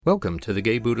Welcome to the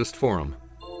Gay Buddhist Forum,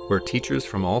 where teachers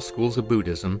from all schools of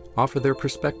Buddhism offer their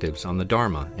perspectives on the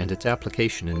Dharma and its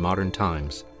application in modern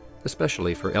times,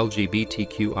 especially for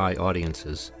LGBTQI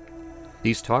audiences.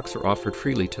 These talks are offered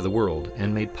freely to the world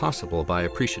and made possible by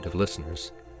appreciative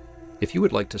listeners. If you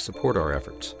would like to support our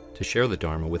efforts to share the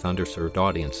Dharma with underserved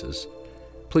audiences,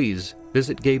 please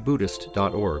visit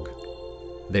gaybuddhist.org.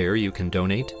 There you can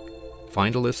donate,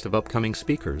 find a list of upcoming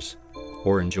speakers,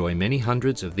 or enjoy many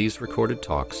hundreds of these recorded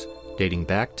talks dating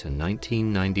back to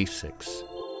 1996.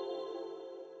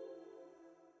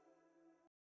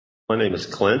 My name is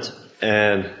Clint,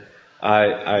 and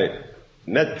I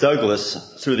met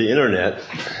Douglas through the internet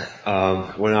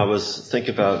when I was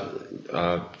thinking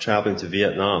about traveling to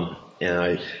Vietnam, and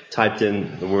I typed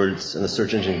in the words in the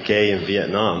search engine "gay in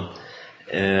Vietnam,"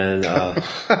 and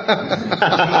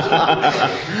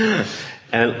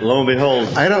and lo and behold,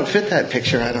 I don't fit that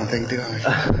picture, I don't think, do I?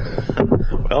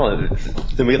 Well,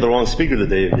 then we get the wrong speaker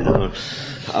today if you don't.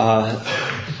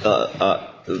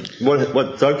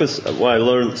 What I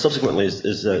learned subsequently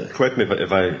is correct me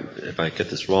if I get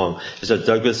this wrong, is that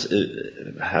Douglas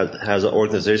has an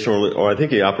organization, or I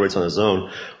think he operates on his own,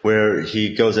 where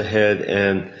he goes ahead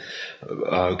and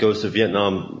goes to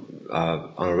Vietnam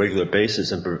on a regular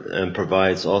basis and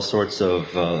provides all sorts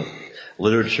of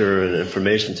literature and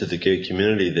information to the gay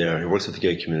community there. He works with the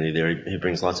gay community there. He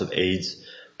brings lots of AIDS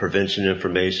prevention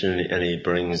information, and he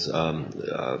brings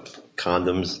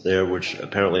condoms there, which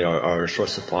apparently are a short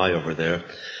supply over there.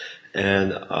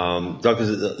 And Douglas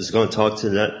is going to talk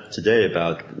today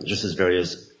about just his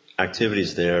various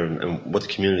activities there and what the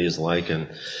community is like, and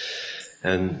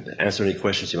answer any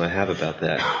questions you might have about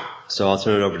that. So I'll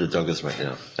turn it over to Douglas right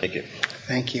now. Thank you.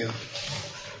 Thank you.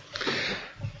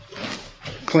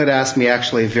 Clint asked me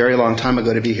actually a very long time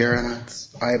ago to be here, and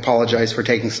I apologize for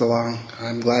taking so long.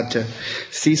 I'm glad to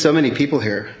see so many people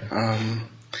here.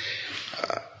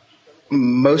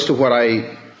 Most of what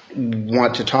I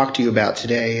want to talk to you about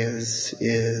today is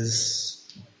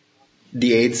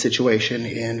the AIDS situation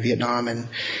in Vietnam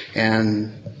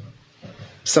and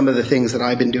some of the things that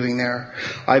I've been doing there.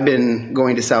 I've been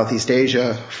going to Southeast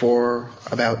Asia for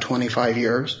about 25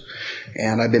 years,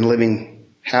 and I've been living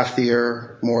half the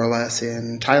year, more or less,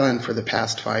 in Thailand for the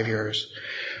past 5 years,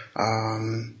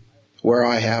 where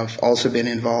I have also been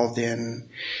involved in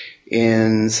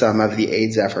some of the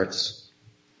AIDS efforts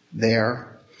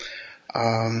there.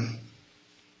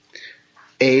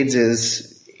 AIDS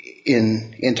is,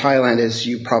 in Thailand, as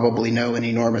you probably know, an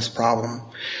enormous problem,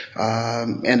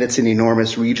 and it's an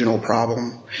enormous regional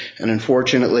problem. And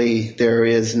unfortunately, there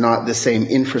is not the same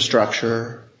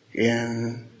infrastructure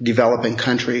in developing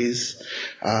countries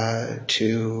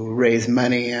to raise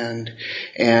money and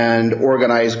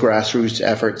organize grassroots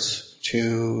efforts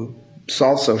to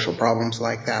solve social problems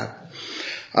like that.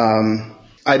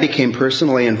 I became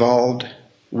personally involved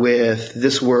with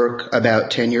this work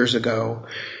about 10 years ago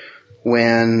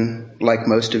when, like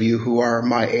most of you who are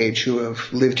my age, who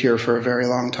have lived here for a very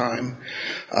long time,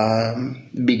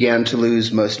 began to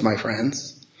lose most of my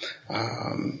friends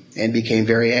and became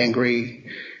very angry.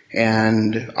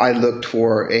 And I looked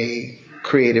for a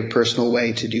creative, personal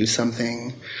way to do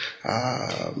something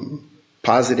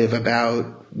positive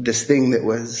about this thing that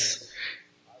was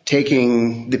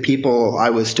taking the people I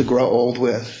was to grow old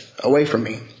with away from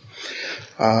me.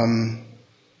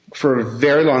 For a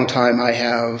very long time, I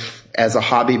have, as a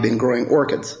hobby, been growing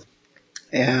orchids.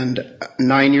 And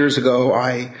 9 years ago,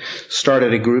 I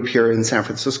started a group here in San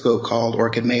Francisco called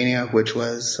Orchid Mania, which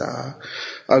was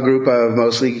a group of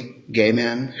mostly gay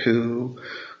men who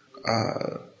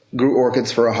grew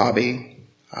orchids for a hobby,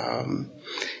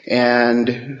 and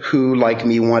who, like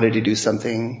me, wanted to do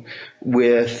something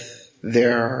with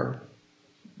their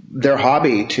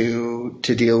hobby to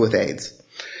deal with AIDS.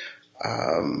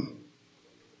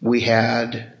 We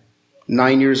had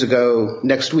 9 years ago,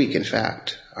 next week, in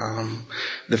fact,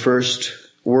 the first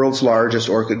world's largest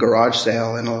orchid garage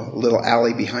sale in a little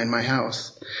alley behind my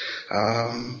house.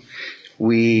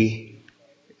 We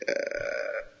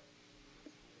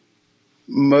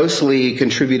mostly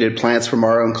contributed plants from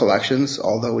our own collections,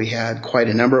 although we had quite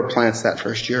a number of plants that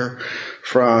first year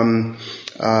from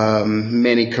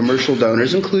many commercial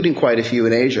donors, including quite a few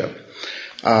in Asia.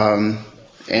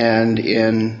 And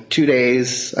in 2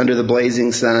 days, under the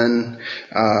blazing sun,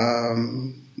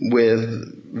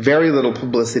 with very little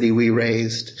publicity, we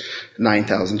raised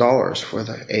 $9,000 for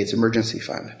the AIDS Emergency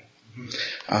Fund.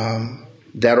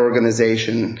 That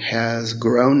organization has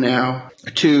grown now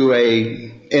to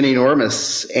an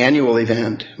enormous annual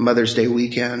event, Mother's Day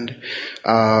weekend.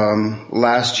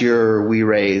 Last year, we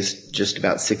raised just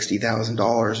about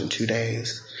 $60,000 in 2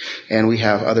 days, and we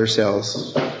have other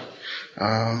sales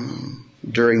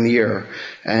during the year.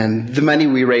 And the money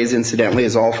we raise, incidentally,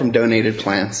 is all from donated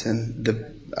plants, and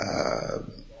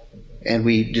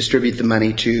we distribute the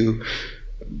money to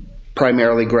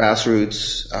primarily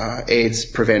grassroots AIDS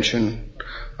prevention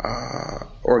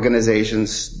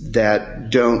organizations that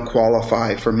don't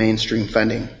qualify for mainstream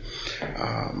funding.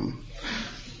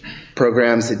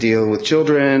 Programs that deal with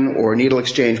children, or needle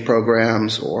exchange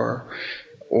programs, or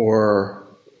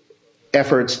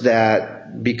efforts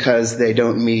that, because they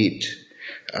don't meet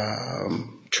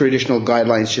traditional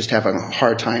guidelines, just have a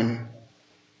hard time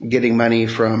getting money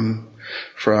from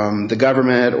the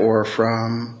government or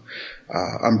from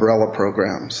umbrella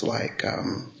programs like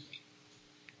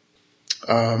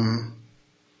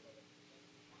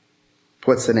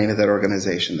what's the name of that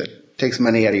organization that takes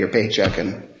money out of your paycheck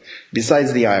and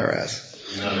besides the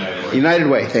IRS? United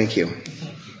Way, thank you.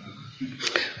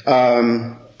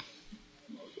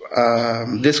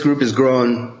 This group has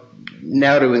grown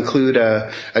now to include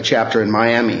a chapter in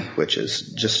Miami, which has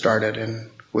just started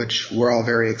and which we're all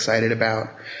very excited about,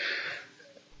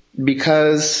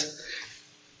 because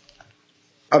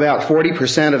about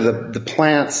 40% of the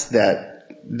plants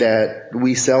that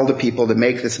we sell to people to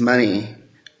make this money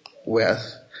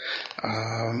with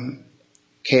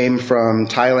came from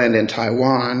Thailand and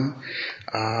Taiwan.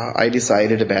 I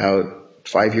decided about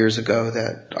 5 years ago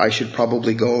that I should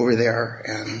probably go over there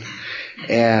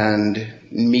and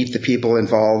meet the people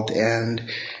involved and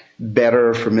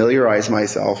better familiarize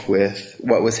myself with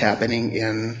what was happening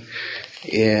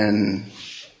in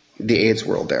the AIDS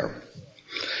world there.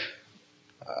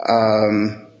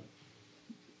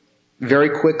 Very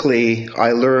quickly,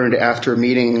 I learned after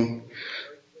meeting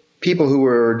people who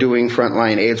were doing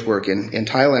frontline AIDS work in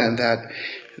Thailand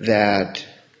that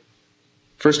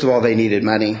first of all, they needed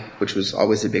money, which was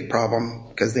always a big problem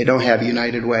because they don't have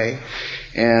United Way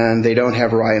and they don't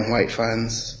have Ryan White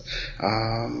funds,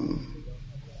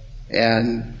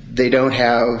 and they don't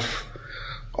have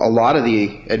a lot of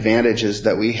the advantages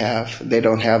that we have. They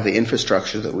don't have the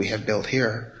infrastructure that we have built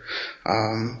here.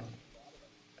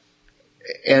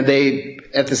 And they,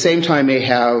 at the same time, they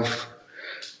have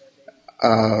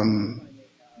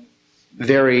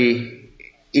very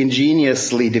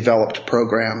ingeniously developed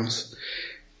programs,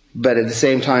 but at the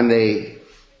same time, they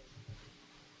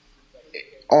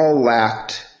all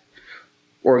lacked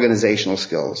organizational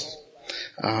skills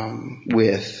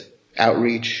with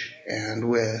outreach and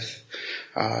with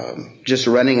just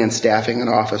running and staffing an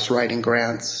office, writing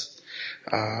grants,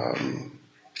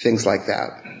 things like that.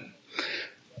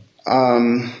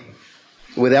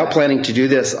 Without planning to do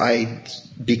this, I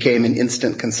became an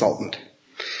instant consultant.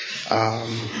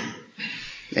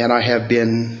 And I have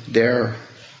been there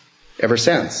ever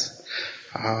since,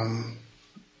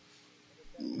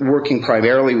 working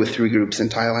primarily with 3 groups in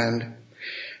Thailand,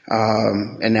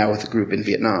 and now with a group in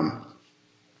Vietnam.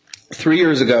 3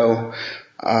 years ago,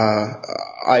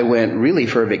 I went really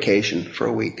for a vacation for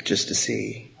a week just to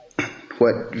see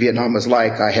what Vietnam was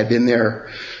like. I had been there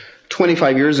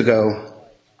 25 years ago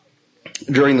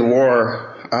during the war.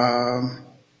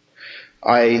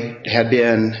 I had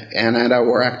been an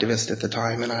anti-war activist at the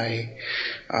time, and I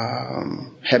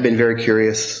had been very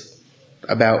curious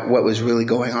about what was really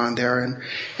going on there,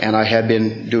 and I had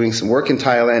been doing some work in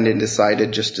Thailand and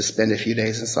decided just to spend a few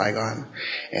days in Saigon,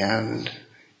 and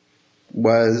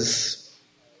was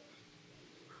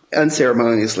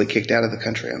unceremoniously kicked out of the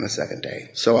country on the second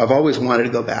day. So I've always wanted to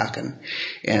go back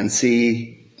and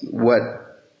see what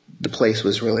the place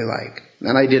was really like.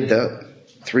 And I did that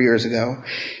 3 years ago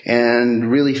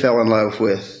and really fell in love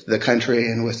with the country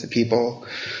and with the people,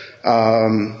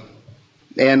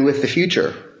 and with the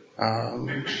future of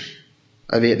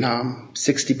Vietnam.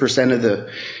 60% of the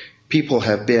people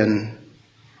have been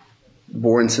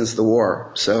born since the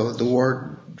war, so the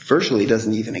war virtually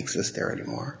doesn't even exist there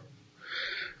anymore.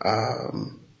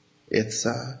 It's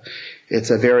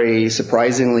a very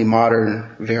surprisingly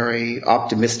modern, very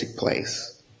optimistic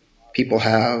place. People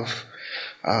have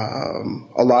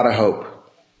a lot of hope,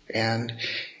 and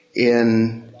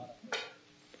in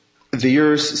the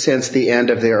years since the end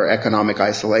of their economic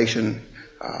isolation,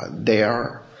 they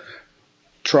are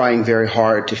trying very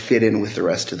hard to fit in with the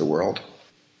rest of the world.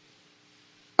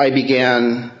 I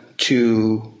began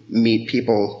to meet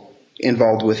people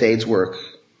involved with AIDS work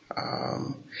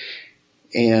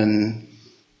in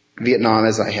Vietnam,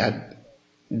 as I had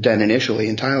done initially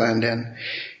in Thailand,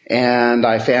 and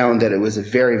I found that it was a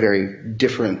very, very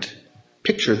different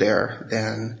picture there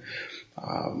than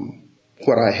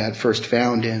what I had first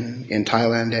found in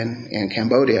Thailand and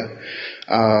Cambodia.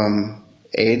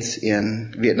 AIDS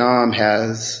in Vietnam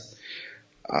has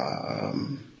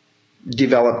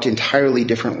developed entirely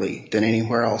differently than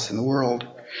anywhere else in the world.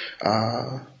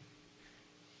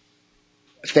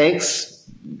 Thanks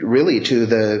really to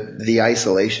the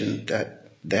isolation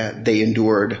that they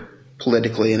endured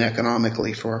politically and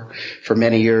economically for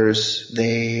many years.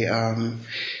 They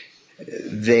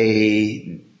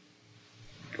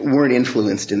weren't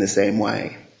influenced in the same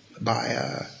way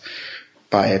by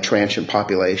a transient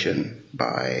population,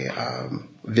 by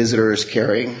visitors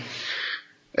carrying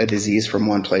a disease from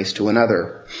one place to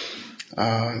another,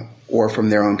 or from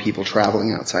their own people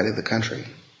traveling outside of the country.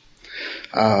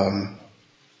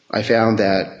 I found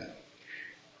that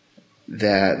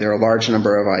there are a large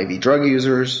number of IV drug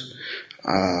users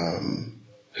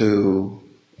who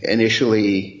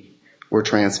initially were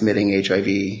transmitting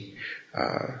HIV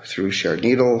through shared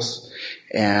needles,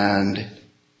 and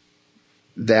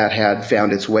that had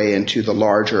found its way into the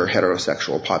larger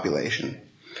heterosexual population.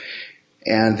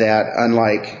 And that,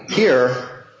 unlike here,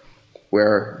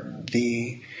 where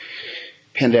the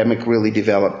pandemic really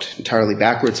developed entirely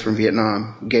backwards from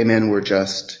Vietnam, gay men were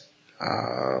just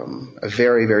a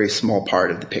very, very small part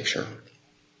of the picture.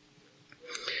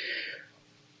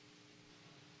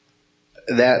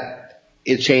 That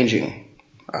is changing.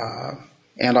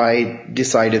 And I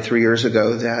decided 3 years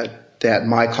ago that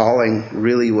my calling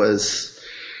really was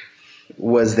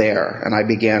there. And I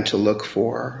began to look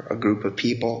for a group of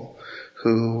people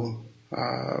who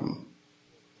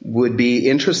would be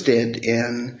interested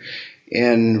in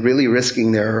really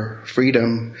risking their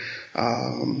freedom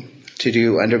to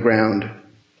do underground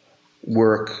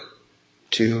work,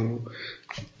 to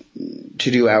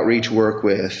do outreach work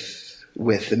with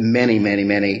the many, many,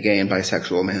 many gay and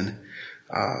bisexual men,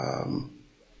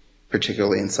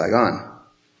 particularly in Saigon,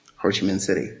 Ho Chi Minh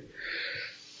City.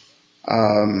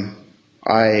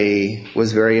 I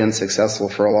was very unsuccessful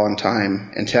for a long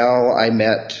time until I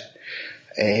met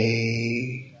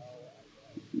a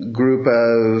group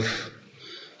of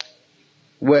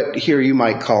what here you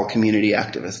might call community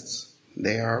activists.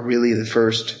 They are really the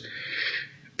first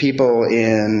people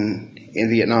in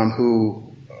Vietnam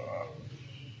who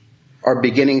are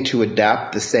beginning to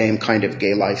adapt the same kind of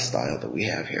gay lifestyle that we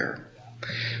have here.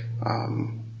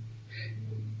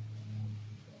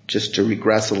 Just to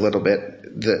regress a little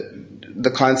bit,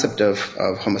 the concept of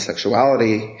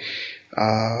homosexuality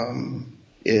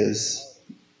is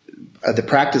the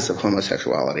practice of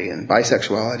homosexuality and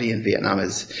bisexuality in Vietnam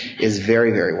is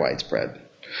very, very widespread.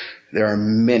 There are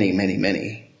many, many,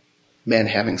 many men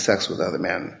having sex with other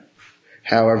men.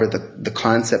 However, the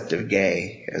concept of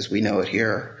gay, as we know it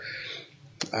here,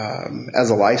 as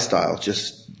a lifestyle,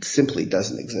 just simply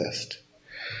doesn't exist.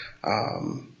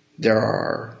 There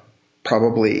are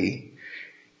probably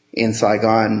in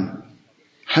Saigon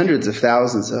hundreds of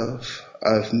thousands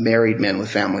of married men with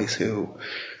families who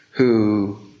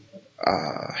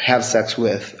have sex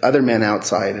with other men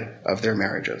outside of their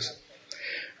marriages.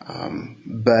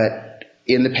 But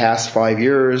in the past 5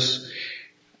 years,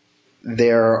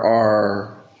 there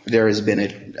has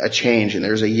been a change, and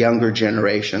there's a younger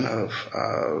generation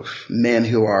of men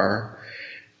who are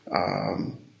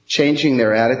changing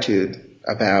their attitude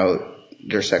about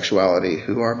their sexuality,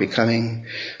 who are becoming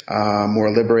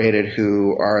more liberated,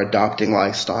 who are adopting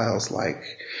lifestyles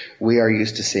like we are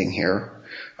used to seeing here,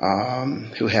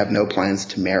 who have no plans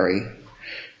to marry,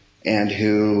 and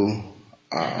who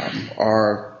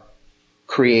are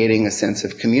creating a sense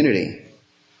of community.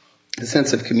 The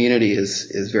sense of community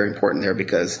is very important there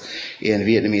because in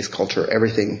Vietnamese culture,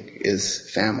 everything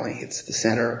is family. It's the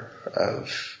center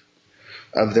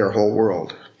of their whole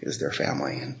world is their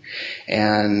family.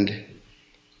 And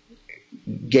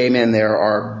gay men there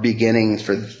are beginning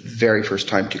for the very first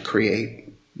time to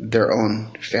create their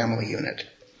own family unit.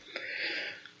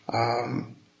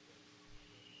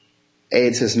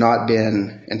 AIDS has not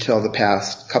been, until the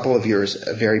past couple of years,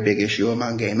 a very big issue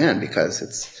among gay men because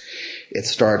it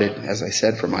started, as I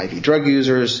said, from IV drug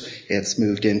users. It's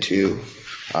moved into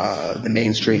the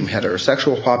mainstream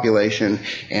heterosexual population,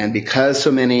 and because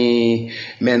so many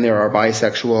men there are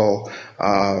bisexual,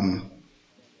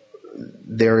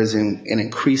 there is an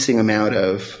increasing amount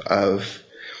of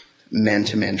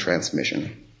men-to-men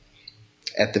transmission.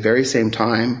 At the very same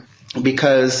time,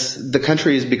 because the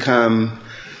country has become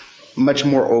much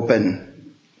more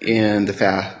open in the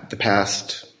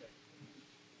past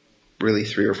really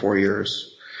 3 or 4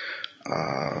 years,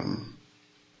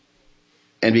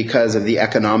 and because of the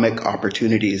economic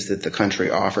opportunities that the country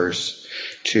offers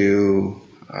to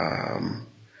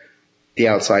the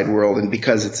outside world, and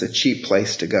because it's a cheap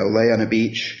place to go lay on a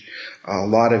beach, a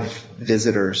lot of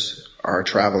visitors are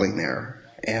traveling there.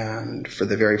 And for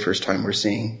the very first time, we're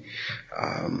seeing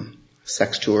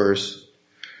sex tours,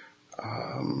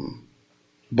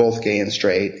 both gay and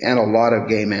straight, and a lot of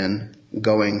gay men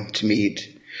going to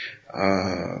meet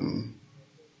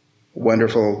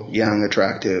wonderful, young,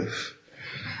 attractive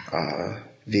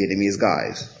Vietnamese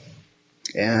guys.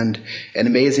 And an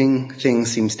amazing thing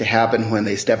seems to happen when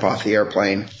they step off the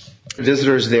airplane.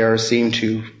 Visitors there seem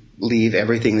to leave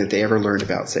everything that they ever learned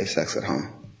about safe sex at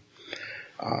home.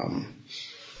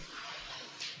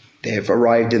 They have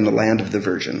arrived in the land of the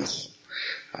virgins.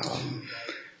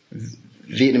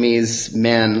 Vietnamese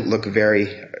men look very,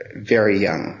 very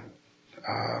young.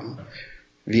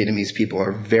 Vietnamese people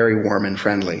are very warm and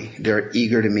friendly. They're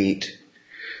eager to meet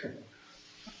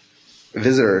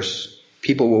visitors.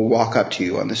 People will walk up to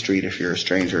you on the street if you're a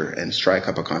stranger and strike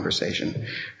up a conversation.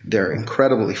 They're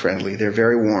incredibly friendly. They're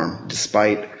very warm,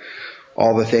 despite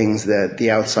all the things that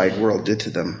the outside world did to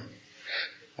them.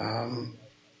 And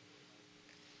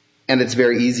it's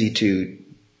very easy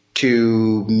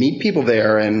to meet people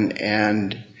there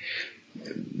and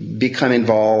become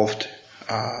involved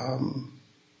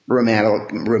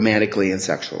romantically and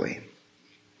sexually.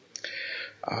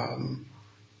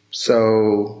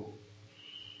 So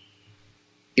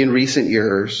in recent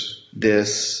years,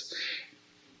 this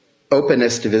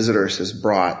openness to visitors has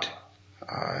brought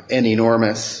an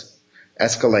enormous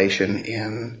escalation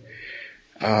in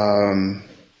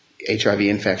HIV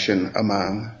infection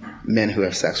among men who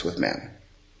have sex with men.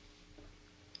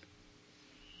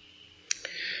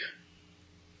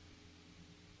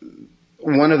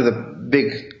 One of the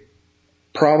big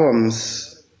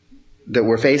problems that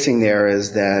we're facing there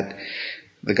is that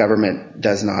the government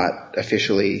does not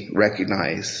officially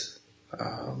recognize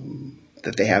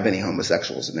that they have any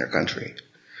homosexuals in their country.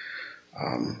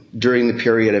 During the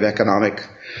period of economic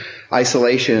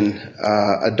isolation,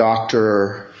 a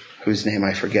doctor whose name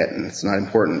I forget, and it's not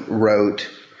important, wrote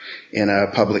in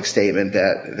a public statement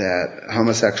that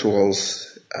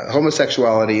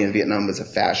homosexuality in Vietnam was a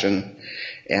fashion,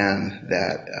 and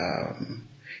that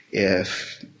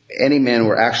if any men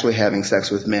were actually having sex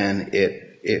with men,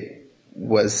 it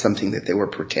was something that they were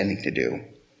pretending to do.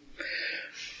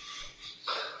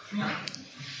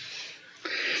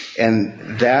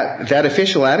 And that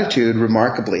official attitude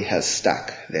remarkably has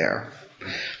stuck there.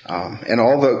 And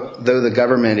although the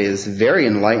government is very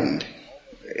enlightened,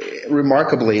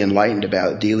 remarkably enlightened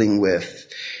about dealing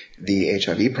with the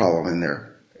HIV problem in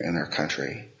their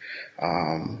country,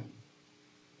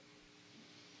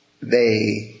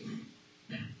 they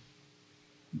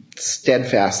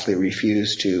steadfastly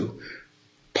refuse to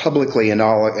publicly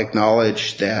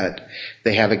acknowledge that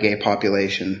they have a gay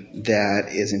population that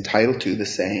is entitled to the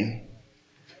same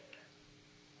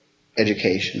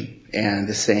education and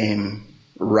the same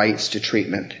rights to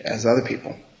treatment as other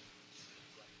people.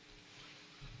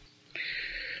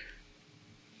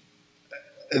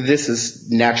 This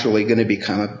is naturally going to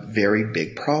become a very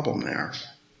big problem there.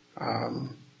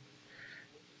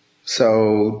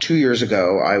 So 2 years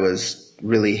ago, I was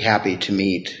really happy to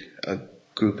meet a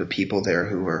group of people there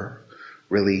who were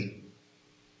really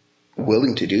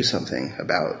willing to do something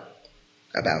about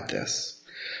this.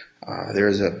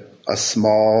 There's a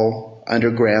small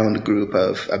underground group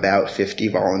of about 50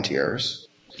 volunteers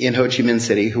in Ho Chi Minh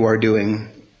City who are doing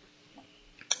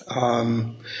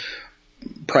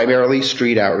primarily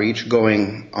street outreach,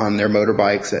 going on their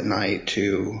motorbikes at night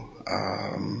to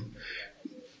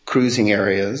cruising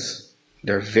areas.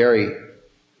 They're very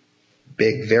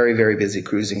big, very, very busy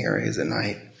cruising areas at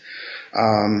night.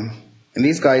 And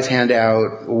these guys hand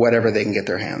out whatever they can get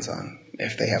their hands on.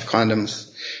 If they have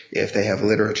condoms, if they have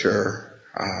literature,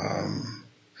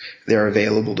 they're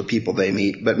available to people they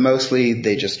meet, but mostly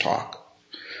they just talk.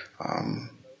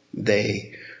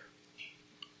 They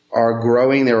are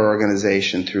growing their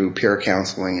organization through peer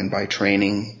counseling and by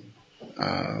training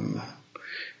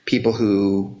people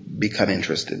who become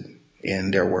interested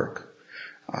in their work.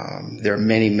 There are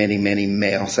many, many, many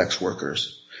male sex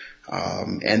workers,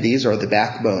 and these are the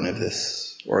backbone of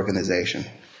this organization.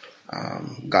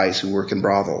 Guys who work in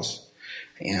brothels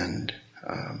and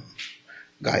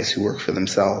guys who work for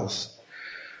themselves.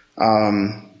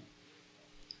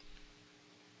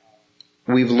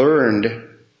 We've learned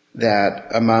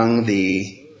that among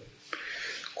the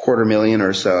 250,000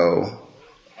 or so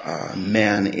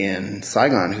men in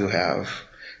Saigon who have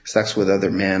sex with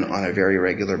other men on a very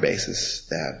regular basis,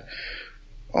 that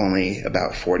only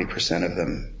about 40% of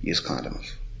them use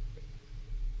condoms.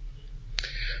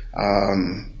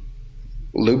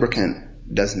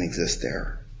 Lubricant doesn't exist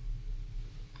there.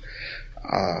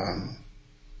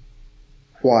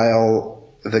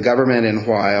 While the government and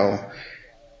while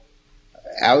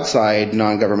outside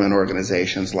non-government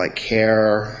organizations like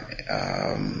CARE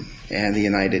and the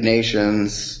United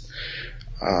Nations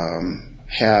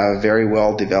have very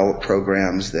well developed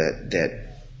programs that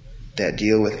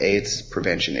deal with AIDS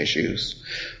prevention issues.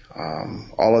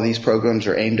 All of these programs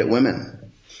are aimed at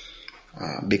women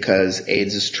because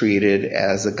AIDS is treated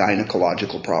as a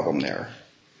gynecological problem there.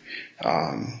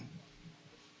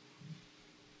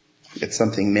 It's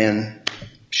something men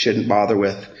shouldn't bother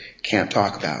with, can't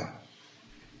talk about.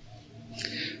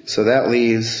 So that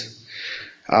leaves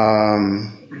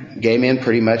gay men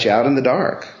pretty much out in the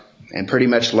dark and pretty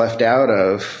much left out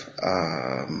of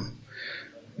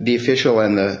the official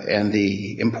and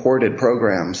the imported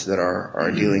programs that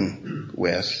are dealing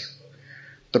with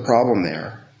the problem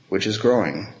there, which is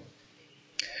growing.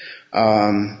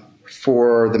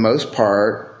 For the most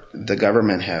part, the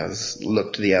government has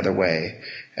looked the other way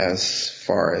as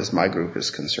far as my group is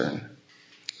concerned.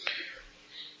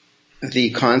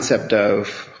 The concept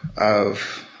of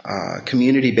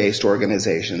community-based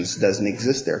organizations doesn't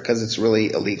exist there because it's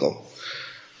really illegal.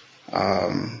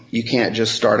 You can't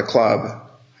just start a club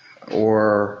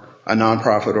or a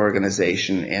nonprofit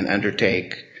organization and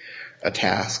undertake a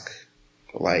task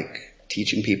like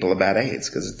teaching people about AIDS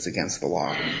because it's against the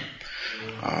law.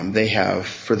 They have,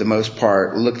 for the most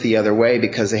part, looked the other way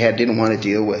because they didn't want to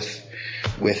deal with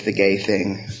the gay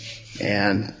thing,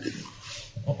 and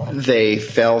they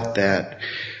felt that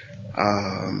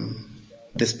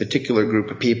this particular group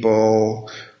of people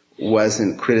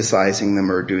wasn't criticizing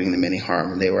them or doing them any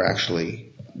harm, and they were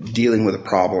actually dealing with a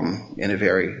problem in a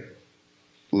very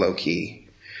low-key,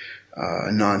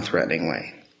 non-threatening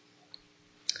way.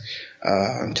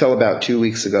 Until about 2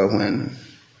 weeks ago when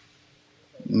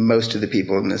most of the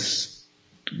people in this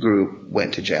group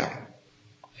went to jail.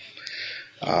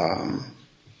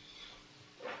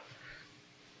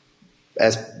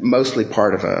 As mostly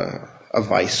part of a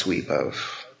vice sweep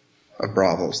of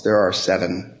brothels. There are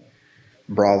 7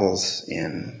 brothels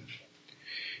in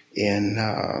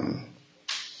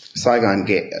Saigon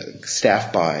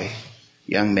staffed by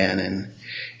young men,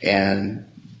 and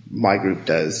my group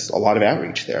does a lot of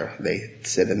outreach there. They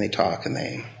sit and they talk and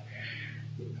they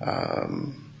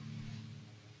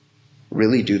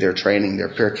really do their training, their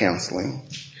peer counseling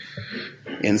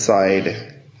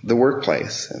inside the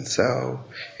workplace. And so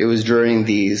it was during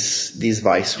these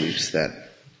vice sweeps that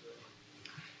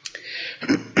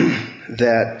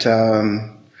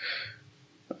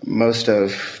most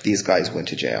of these guys went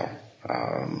to jail,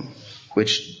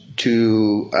 which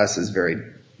to us is very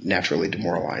naturally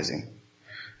demoralizing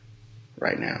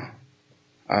right now.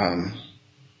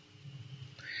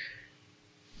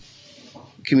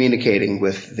 Communicating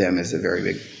with them is a very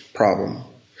big problem.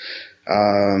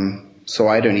 So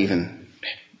I don't even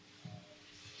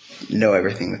know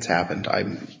everything that's happened.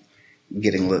 I'm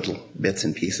getting little bits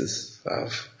and pieces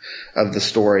of the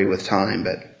story with time,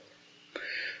 but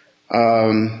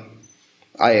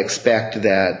I expect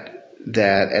that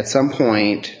at some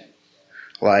point,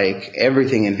 like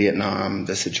everything in Vietnam,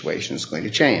 the situation is going to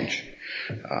change.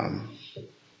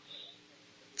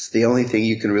 It's the only thing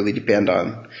you can really depend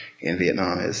on in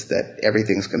Vietnam is that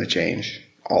everything's going to change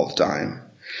all the time.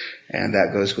 And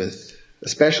that goes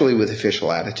especially with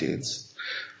official attitudes.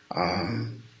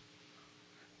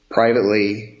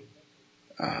 Privately,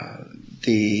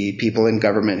 the people in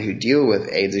government who deal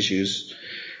with AIDS issues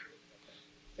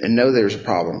know there's a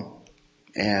problem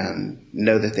and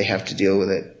know that they have to deal with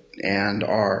it and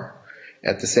are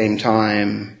at the same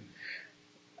time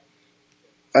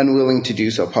unwilling to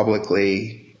do so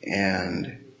publicly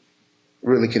and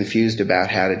really confused about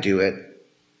how to do it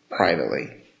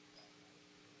privately.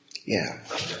 Yeah.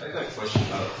 I got a question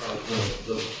about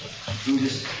the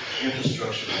Buddhist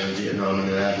infrastructure in Vietnam and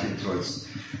their attitude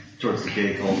towards the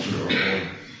gay culture, or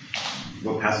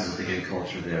what passes with the gay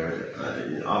culture there.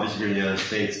 Obviously, here in the United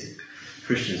States,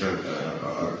 Christians are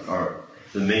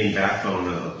the main backbone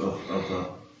of the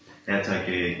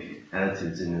anti-gay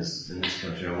attitudes in this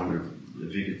country. I wonder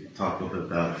if you could talk a little bit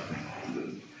about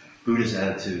Buddhist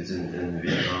attitudes in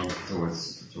Vietnam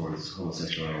towards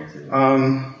homosexuality.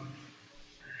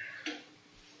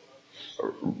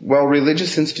 Well,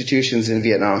 religious institutions in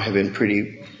Vietnam have been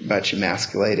pretty much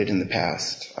emasculated in the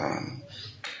past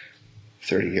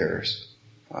 30 years.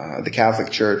 The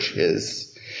Catholic Church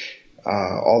is,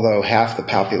 although half the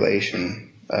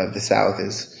population of the South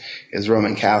is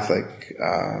Roman Catholic,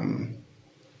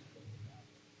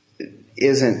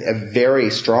 isn't a very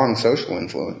strong social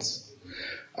influence.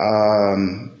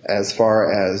 As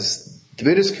far as the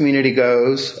Buddhist community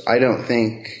goes, I don't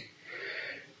think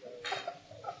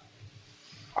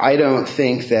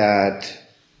that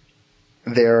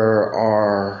there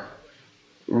are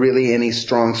really any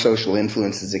strong social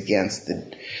influences against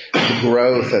the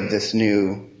growth of this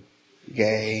new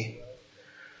gay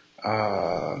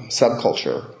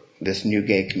subculture, this new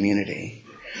gay community.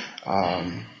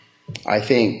 I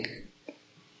think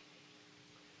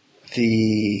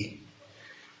the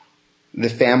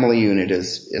family unit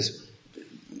is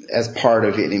as part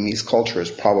of Vietnamese culture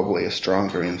is probably a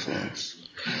stronger influence.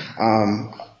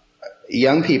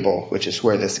 Young people, which is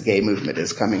where this gay movement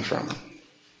is coming from,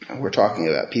 we're talking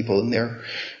about people in their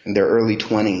early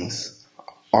 20s,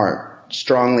 aren't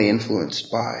strongly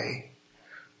influenced by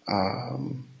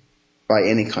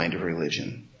any kind of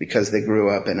religion because they grew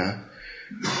up in a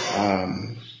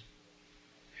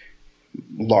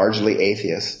largely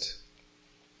atheist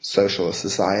socialist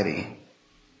society,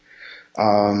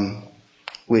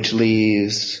 which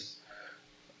leaves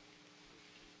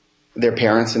their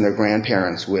parents and their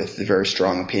grandparents with very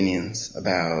strong opinions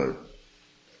about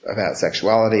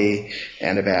sexuality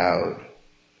and about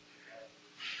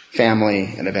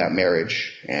family and about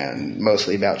marriage and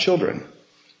mostly about children.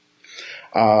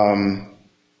 In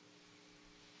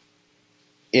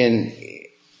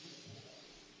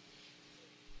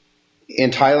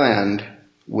Thailand,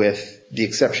 with the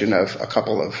exception of a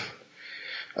couple of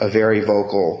very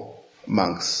vocal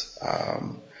monks,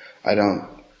 I don't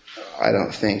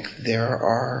think there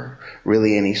are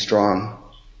really any strong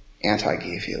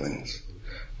anti-gay feelings.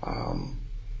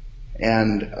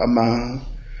 And among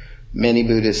many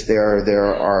Buddhists,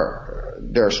 there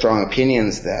are strong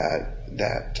opinions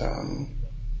that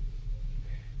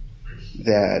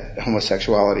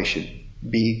homosexuality should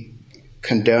be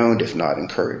condoned, if not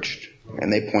encouraged.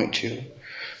 And they point to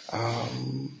a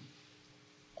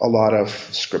lot of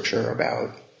scripture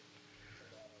about.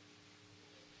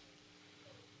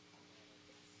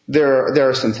 There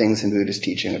are some things in Buddhist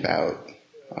teaching about,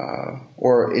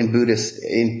 or in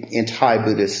Thai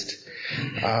Buddhist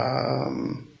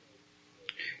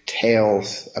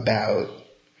tales about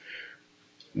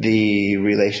the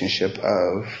relationship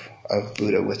of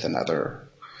Buddha with another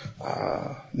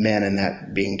man, and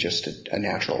that being just a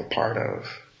natural part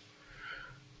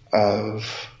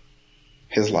of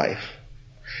his life.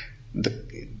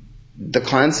 The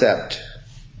concept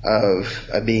of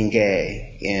being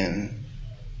gay in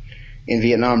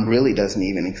Vietnam really doesn't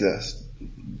even exist.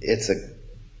 It's a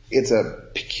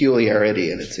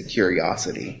peculiarity and it's a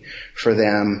curiosity for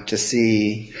them to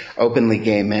see openly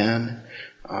gay men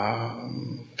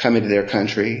come into their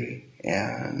country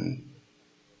and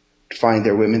find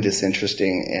their women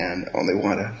disinteresting and only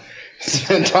want to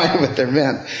spend time with their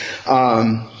men.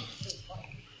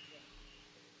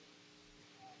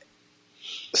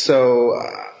 So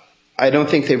I don't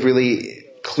think they've really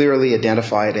clearly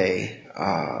identified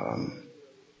an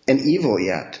evil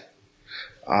yet.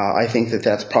 I think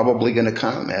that's probably going to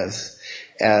come as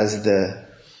the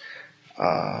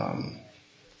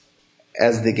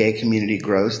gay community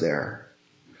grows there.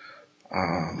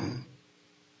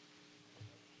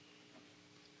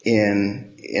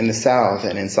 In the South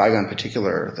and in Saigon in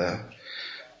particular,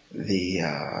 the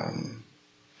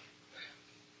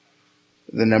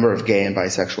number of gay and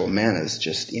bisexual men is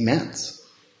just immense.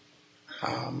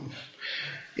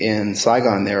 In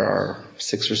Saigon, there are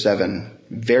 6 or 7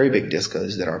 very big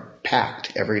discos that are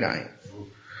packed every night.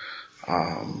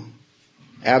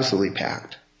 Absolutely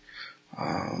packed.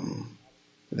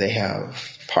 They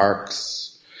have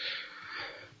parks.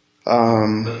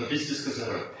 But these discos that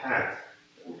are packed,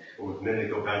 would men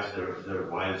go back to their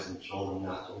wives and children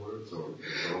afterwards?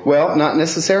 Well, not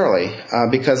necessarily,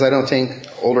 because I don't think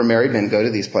older married men go to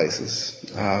these places.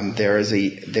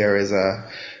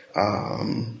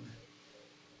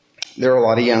 There are a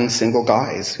lot of young single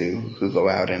guys who go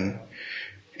out and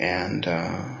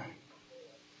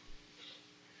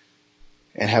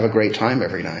have a great time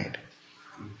every night.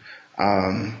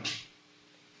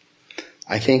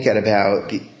 I think at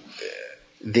about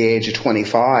the age of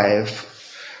 25,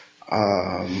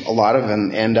 a lot of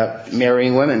them end up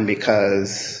marrying women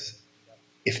because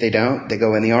if they don't, they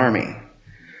go in the army.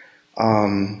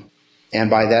 And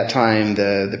by that time,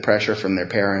 the pressure from their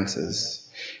parents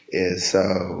is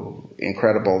so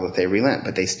incredible that they relent,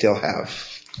 but they still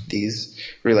have these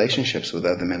relationships with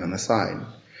other men on the side.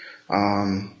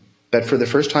 But for the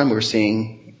first time, we're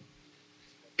seeing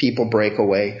people break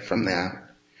away from that,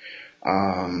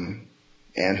 and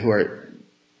who are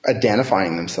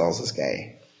identifying themselves as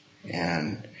gay,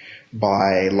 and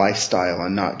by lifestyle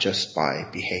and not just by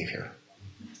behavior.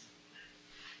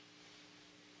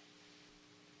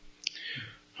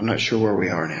 I'm not sure where we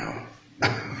are now.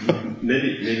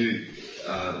 Maybe we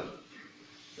have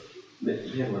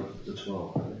 1 to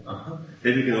 12. Uh-huh.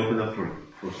 Maybe we can open up for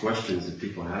questions if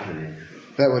people have any.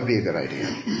 That would be a good idea.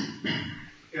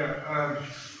 Yeah,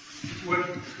 When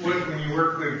you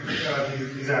work with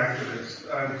these activists,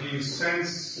 do you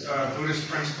sense Buddhist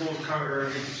principles come, or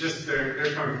it's just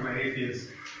they're coming from atheists?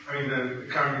 I mean, the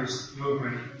communist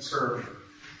movement sort of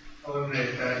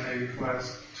eliminated that maybe for the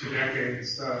last 2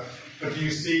 decades. But do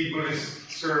you see Buddhist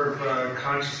sort of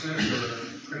consciousness or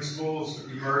principles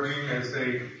emerging as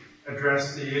they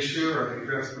address the issue or they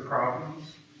address the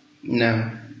problems? No.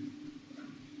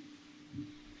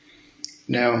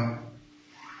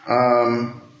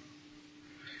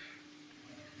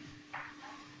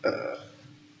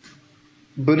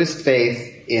 Buddhist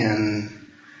faith in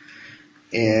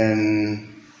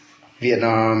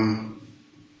Vietnam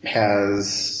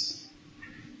has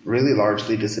really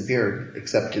largely disappeared,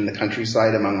 except in the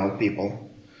countryside among old people.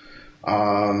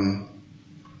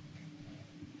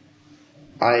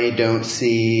 I don't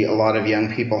see a lot of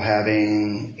young people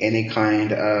having any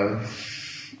kind of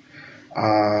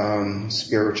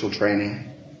spiritual training.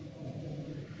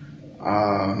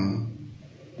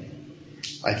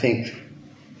 I think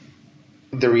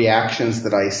the reactions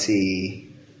that I see,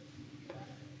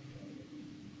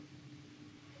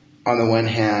 on the one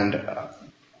hand,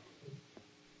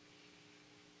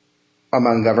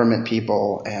 among government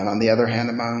people, and on the other hand,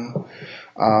 among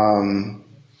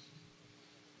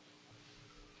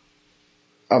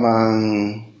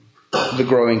the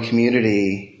growing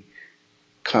community,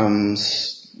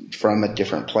 comes from a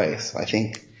different place. I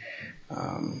think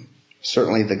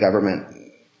certainly the government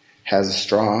has a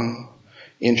strong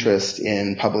interest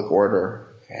in public order,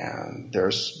 and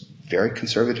there's very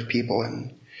conservative people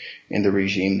in the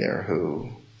regime there who,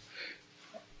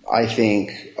 I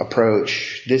think,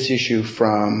 approach this issue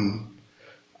from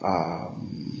a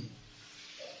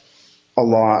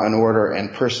law and order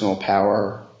and personal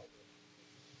power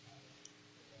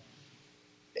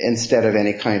instead of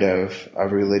any kind of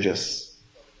religious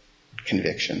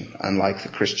conviction, unlike the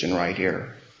Christian right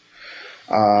here.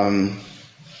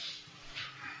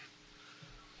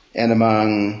 And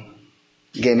among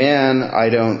gay men, I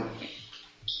don't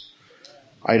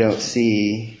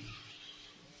see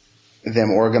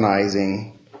them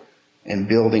organizing and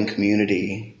building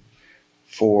community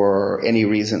for any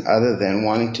reason other than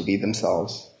wanting to be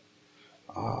themselves,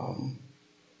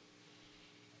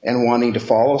 and wanting to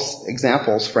follow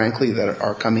examples, frankly, that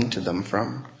are coming to them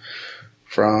from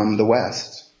the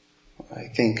West. I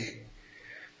think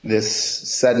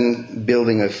this sudden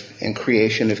building of and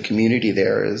creation of community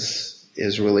there is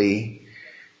really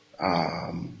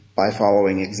by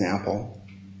following example.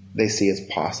 They see it's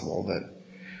possible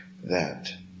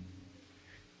that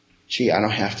gee, I don't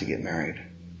have to get married.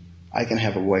 I can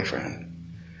have a boyfriend.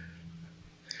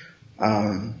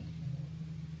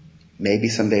 Maybe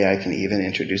someday I can even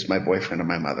introduce my boyfriend to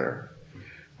my mother.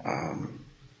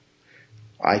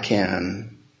 I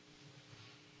can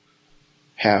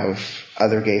have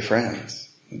other gay friends.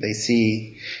 They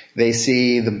see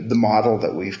the model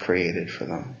that we've created for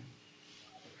them.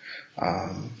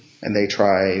 And they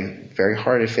try very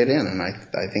hard to fit in, and I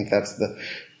think that's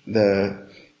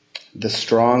the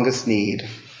strongest need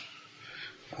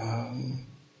in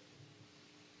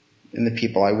the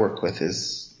people I work with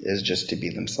is just to be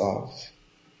themselves.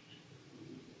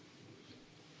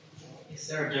 Is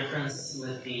there a difference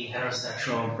with the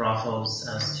heterosexual brothels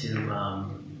as to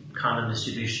condom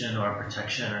distribution or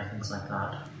protection or things like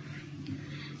that?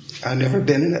 I've never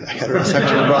been in a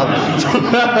heterosexual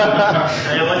brothel.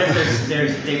 I wonder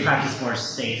if they practice more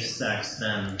safe sex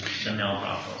than the male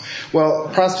brothels. Well,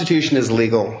 prostitution is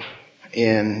legal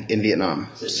in Vietnam,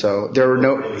 so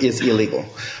is illegal.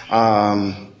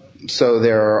 So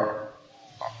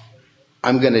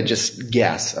I'm going to just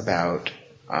guess about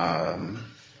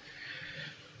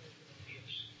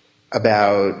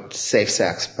safe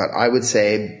sex, but I would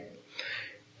say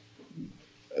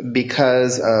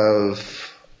because of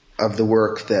the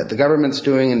work that the government's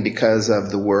doing and because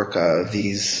of the work of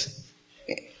these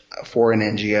foreign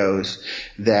NGOs,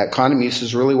 that condom use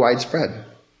is really widespread.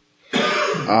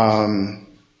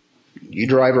 You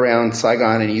drive around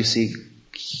Saigon and you see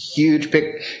huge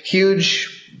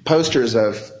posters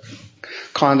of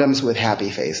condoms with happy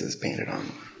faces painted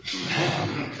on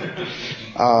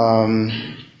them.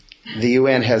 The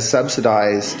UN has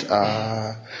subsidized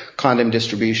condom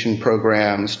distribution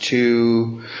programs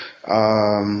to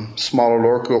smaller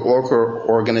local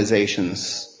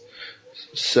organizations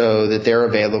so that they're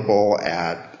available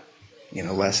at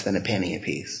less than a penny a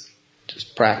piece,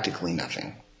 just practically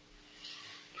nothing.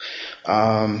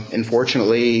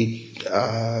 Unfortunately,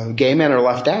 gay men are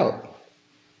left out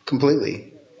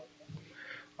completely.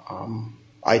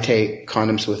 I take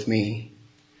condoms with me.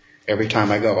 Every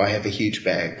time I go, I have a huge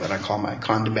bag that I call my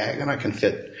condom bag, and I can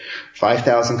fit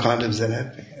 5,000 condoms in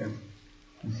it.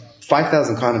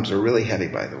 5,000 condoms are really heavy,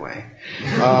 by the way.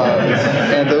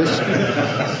 And those...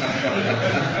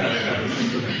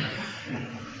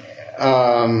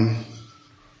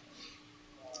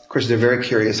 of course, they're very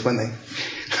curious when they...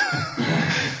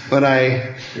 when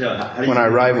I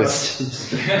arrive with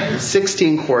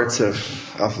 16 quarts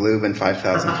of lube and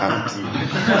 5,000 condoms.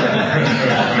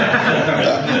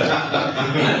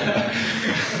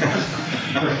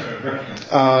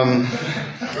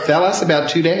 That lasts about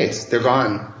 2 days. They're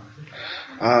gone.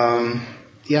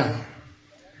 Yeah.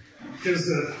 Is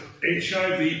the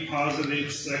HIV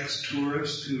positive sex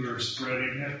tourists who are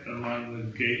spreading it among the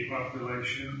gay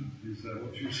population? Is that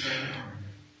what you're saying?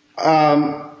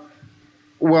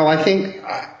 Well, I think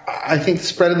the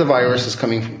spread of the virus is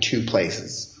coming from two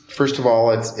places. First of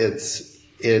all,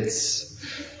 it's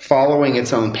following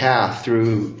its own path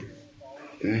through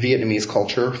Vietnamese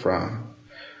culture from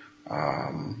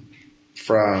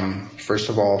first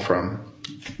of all from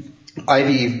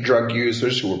IV drug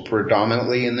users who were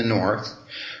predominantly in the north,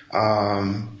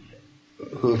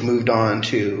 who have moved on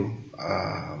to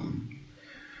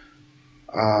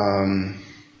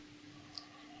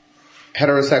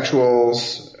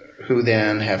heterosexuals who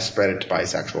then have spread it to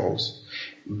bisexuals.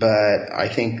 But I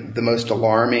think the most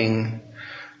alarming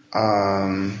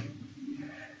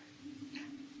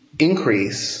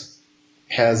increase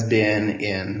has been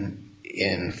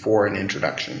in foreign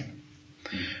introduction.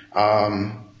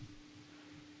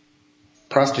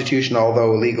 Prostitution,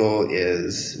 although illegal,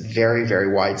 is very, very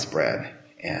widespread,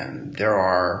 and there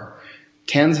are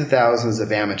tens of thousands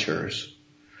of amateurs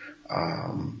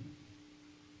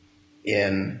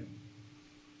in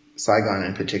Saigon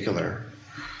in particular.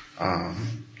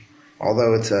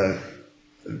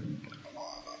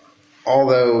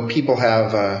 Although people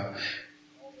have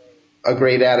a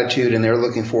great attitude and they're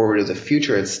looking forward to the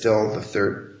future, it's still the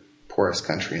third poorest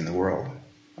country in the world.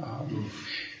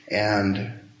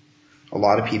 And a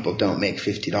lot of people don't make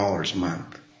 $50 a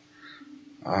month.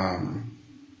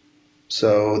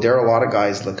 So there are a lot of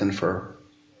guys looking for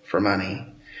money,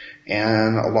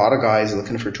 and a lot of guys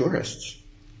looking for tourists.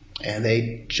 And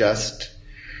they just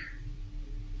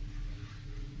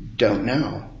don't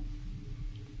know.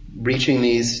 Reaching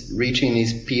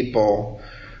these people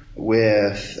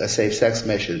with a safe sex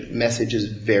message is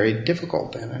very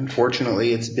difficult, and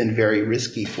unfortunately it's been very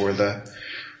risky for the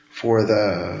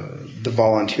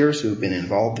volunteers who've been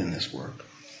involved in this work.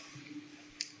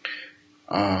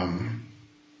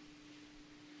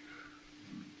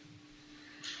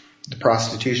 The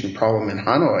prostitution problem in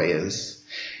Hanoi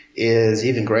is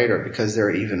even greater because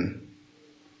they're even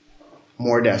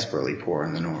more desperately poor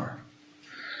in the north.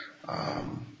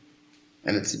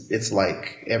 And it's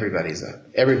like everybody's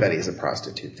a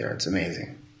prostitute there. It's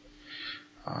amazing.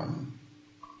 An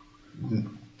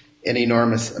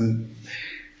enormous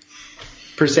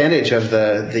percentage of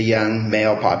the young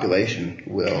male population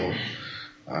will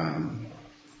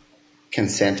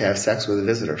consent to have sex with a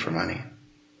visitor for money.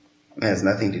 It has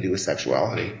nothing to do with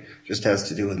sexuality; it just has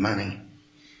to do with money.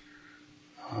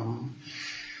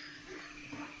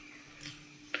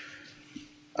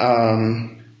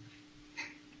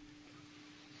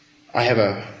 I have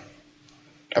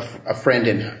a friend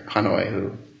in Hanoi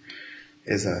who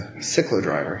is a cyclo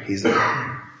driver.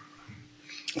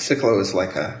 Cyclo is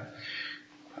like a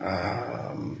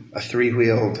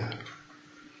three-wheeled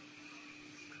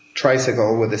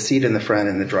tricycle with a seat in the front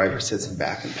and the driver sits in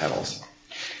back and pedals.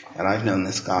 And I've known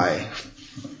this guy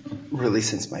really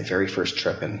since my very first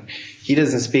trip, and he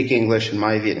doesn't speak English and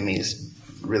my Vietnamese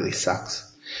really sucks.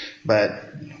 But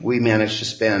we managed to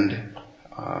spend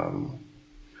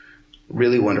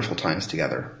really wonderful times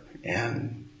together,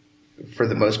 and for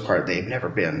the most part they've never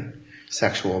been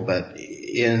sexual, but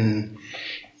in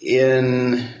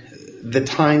the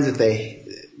time that they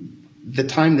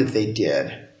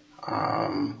did,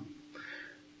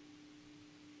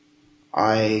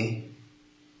 I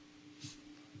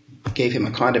gave him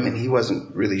a condom and he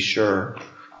wasn't really sure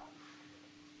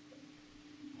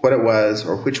what it was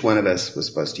or which one of us was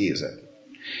supposed to use it.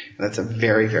 And that's a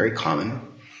very, very common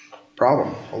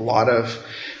problem. A lot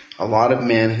of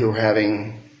men who are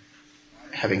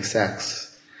having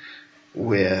sex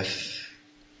with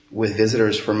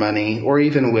visitors for money, or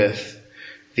even with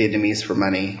Vietnamese for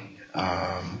money,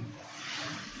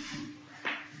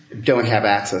 don't have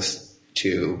access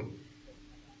to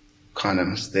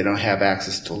condoms. They don't have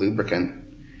access to lubricant.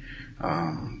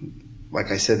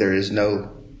 Like I said, there is no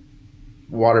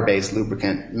water-based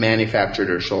lubricant manufactured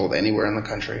or sold anywhere in the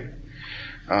country.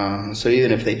 So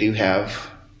even if they do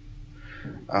have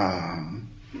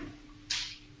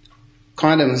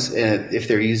condoms, if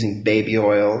they're using baby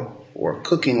oil or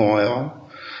cooking oil,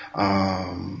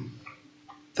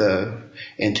 the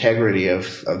integrity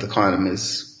of the condom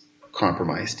is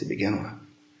compromised to begin with.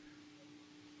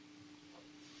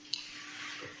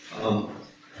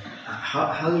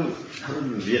 How do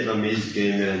Vietnamese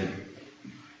gay men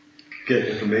get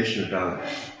information about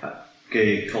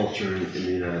gay culture in the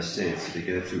United States? Do they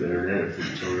get it through the internet or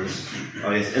through tourists?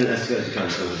 I guess, and that's kind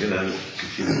of something that I'm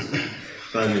confused.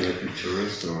 Finding it through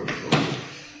tourists or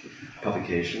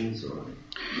publications or.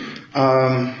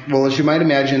 Well, as you might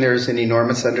imagine, there's an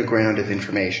enormous underground of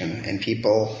information, and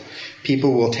people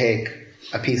will take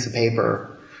a piece of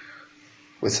paper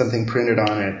with something printed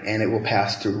on it, and it will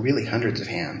pass through really hundreds of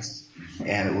hands,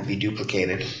 and it will be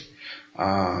duplicated,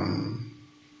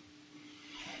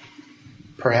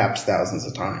 perhaps thousands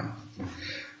of times.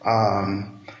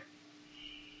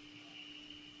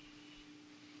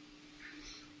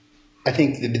 I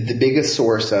think the biggest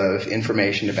source of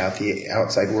information about the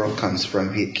outside world comes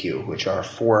from Viet Kieu, which are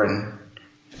foreign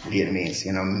Vietnamese.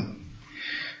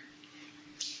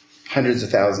 Hundreds of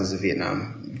thousands of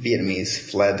Vietnamese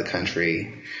fled the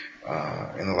country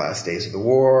in the last days of the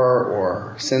war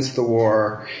or since the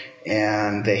war,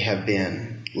 and they have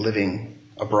been living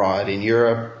abroad in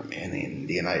Europe and in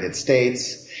the United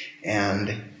States.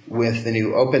 And with the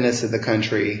new openness of the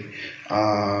country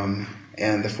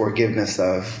and the forgiveness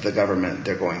of the government,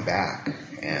 they're going back,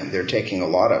 and they're taking a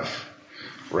lot of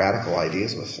radical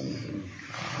ideas with them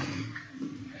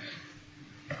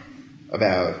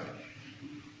about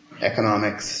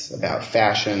economics, about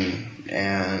fashion,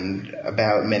 and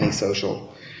about many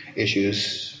social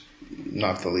issues,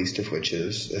 not the least of which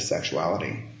is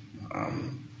sexuality.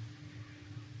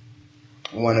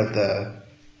 One of the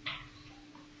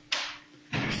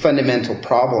fundamental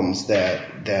problems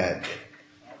that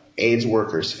AIDS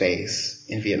workers face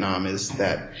in Vietnam is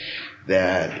that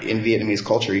in Vietnamese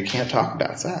culture you can't talk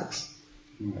about sex.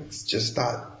 It's just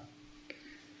not.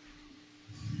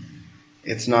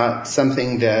 It's not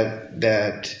something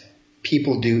that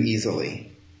people do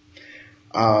easily.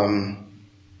 And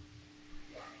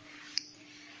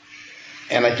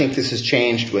I think this has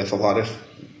changed with a lot of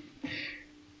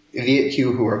Viet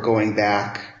Kieu who are going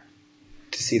back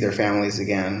to see their families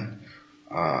again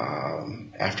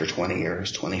after 20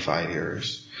 years, 25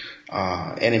 years,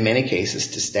 and in many cases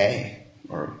to stay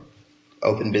or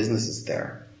open businesses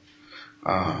there.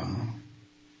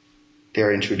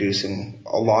 They're introducing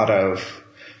a lot of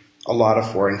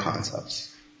foreign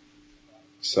concepts.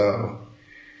 So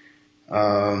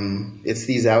it's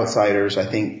these outsiders, I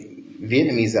think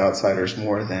Vietnamese outsiders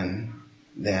more than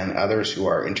others who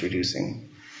are introducing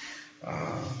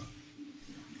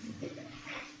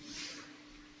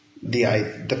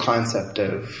the concept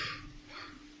of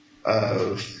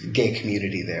gay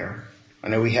community there. I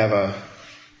know we have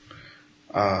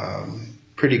a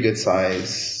pretty good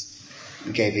size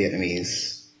gay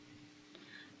Vietnamese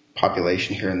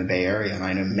population here in the Bay Area, and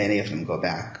I know many of them go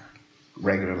back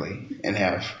regularly and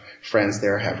have friends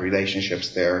there, have relationships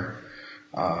there,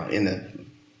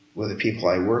 with the people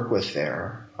I work with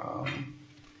there.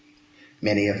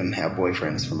 Many of them have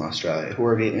boyfriends from Australia who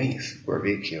are Vietnamese, who are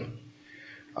Viet Kieu.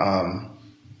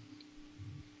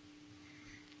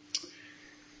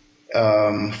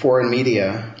 Foreign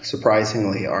media,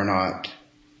 surprisingly, are not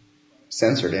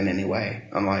censored in any way,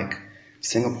 unlike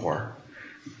Singapore.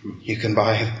 You can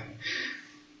buy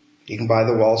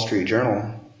the Wall Street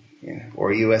Journal,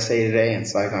 or USA Today in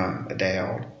Saigon a day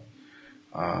old.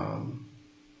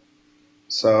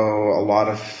 So a lot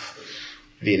of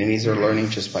Vietnamese are learning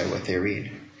just by what they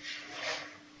read.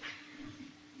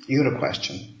 You had a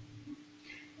question.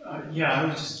 Yeah, I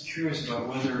was just curious about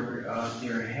whether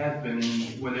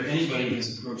whether anybody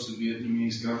has approached the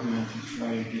Vietnamese government to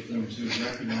try to get them to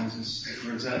recognize this,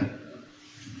 or is that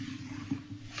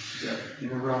in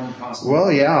the realm of possible?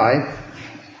 Well, yeah,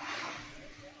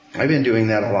 I've been doing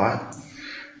that a lot.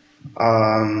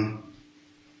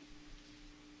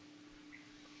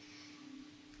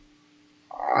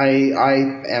 I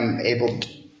am able to,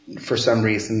 for some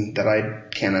reason that I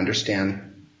can't understand,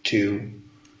 to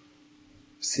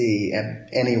see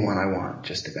anyone I want,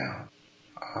 just about.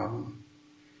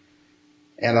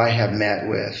 And I have met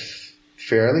with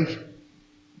fairly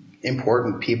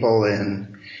important people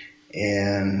in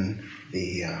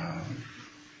the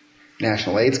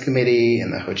National AIDS Committee, in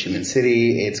the Ho Chi Minh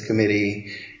City AIDS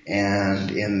Committee,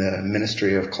 and in the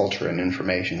Ministry of Culture and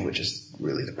Information, which is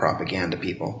really the propaganda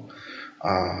people,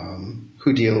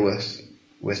 who deal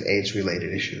with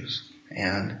AIDS-related issues.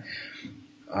 And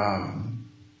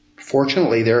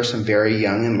fortunately, there are some very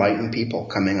young, enlightened people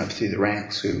coming up through the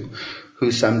ranks who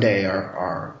someday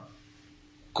are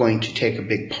going to take a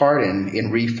big part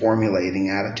in reformulating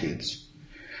attitudes.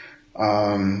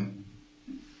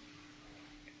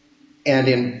 and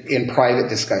in private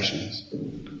discussions.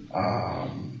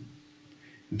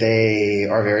 They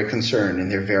are very concerned and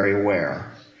they're very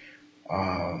aware.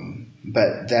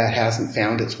 But that hasn't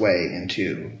found its way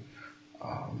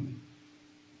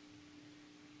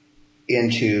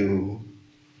into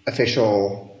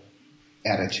official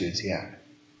attitudes yet.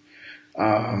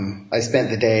 I spent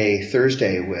the day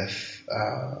Thursday with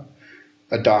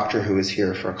a doctor who was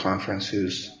here for a conference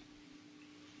who's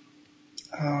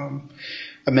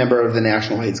a member of the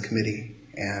National AIDS Committee,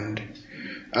 and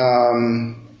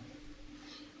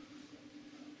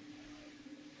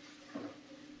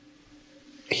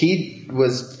he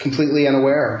was completely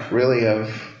unaware, really,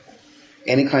 of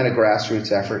any kind of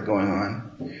grassroots effort going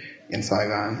on in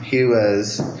Saigon. He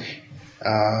was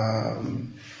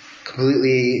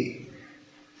completely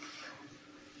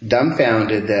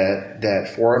dumbfounded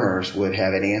that foreigners would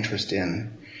have any interest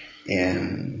in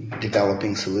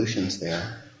developing solutions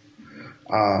there.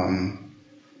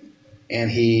 And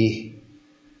he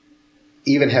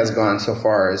even has gone so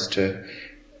far as to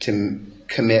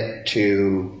commit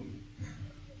to,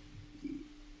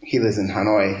 he lives in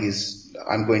Hanoi,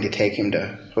 I'm going to take him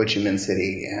to Ho Chi Minh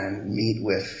City and meet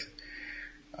with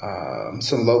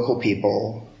some local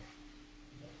people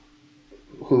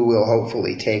who will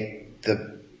hopefully take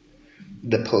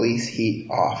the police heat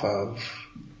off of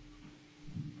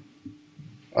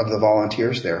the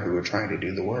volunteers there who are trying to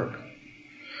do the work.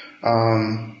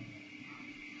 I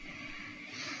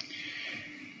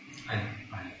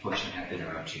unfortunately have to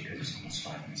interrupt you because it's almost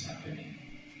 5 minutes after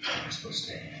we're supposed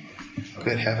to end.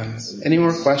 Good heavens. Any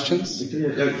more questions?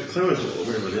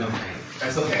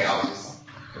 That's okay. I'll just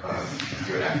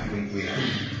do it after we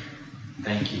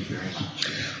thank you very much.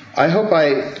 I hope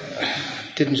I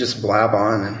didn't just blab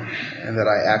on and that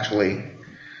I actually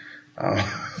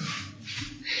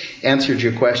answered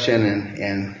your question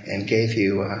and gave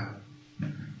you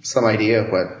some idea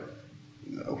of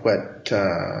what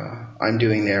I'm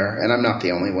doing there. And I'm not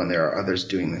the only one. There are others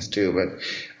doing this too. But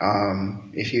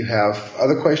if you have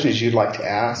other questions you'd like to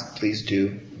ask, please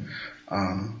do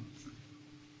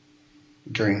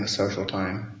during the social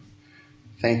time.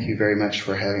 Thank you very much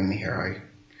for having me here.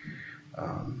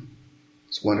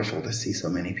 It's wonderful to see so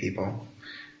many people.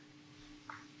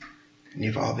 And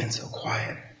you've all been so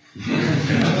quiet.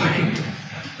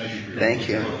 Thank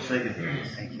you.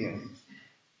 Thank you.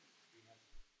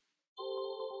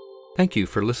 Thank you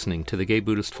for listening to the Gay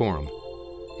Buddhist Forum.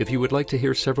 If you would like to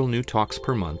hear several new talks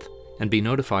per month and be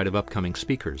notified of upcoming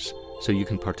speakers so you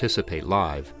can participate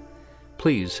live,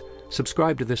 please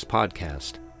subscribe to this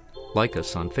podcast, like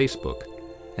us on Facebook,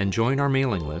 and join our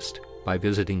mailing list by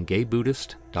visiting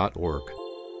gaybuddhist.org.